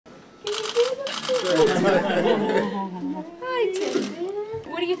Hi, Teddy.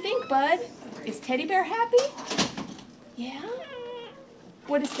 What do you think, bud? Is Teddy Bear happy? Yeah?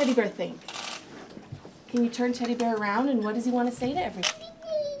 What does Teddy Bear think? Can you turn Teddy Bear around and what does he want to say to everyone?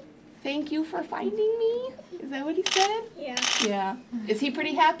 Thank you for finding me? Is that what he said? Yeah. Yeah. Is he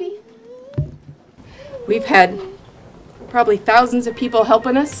pretty happy? We've had probably thousands of people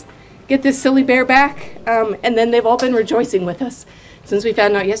helping us get this silly bear back, and then they've all been rejoicing with us. Since we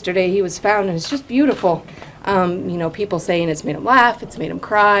found out yesterday he was found, and it's just beautiful. You know, people saying it's made them laugh, it's made them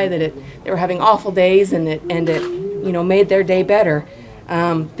cry, that they were having awful days, and it you know, made their day better.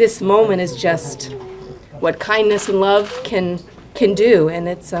 This moment is just what kindness and love can do, and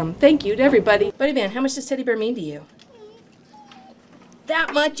it's thank you to everybody. Buddy Man, how much does Teddy Bear mean to you?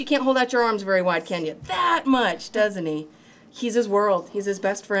 That much? You can't hold out your arms very wide, can you? That much, doesn't he? He's his world. He's his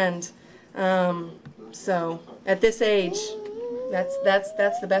best friend. So at this age, that's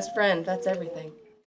the best friend. That's everything.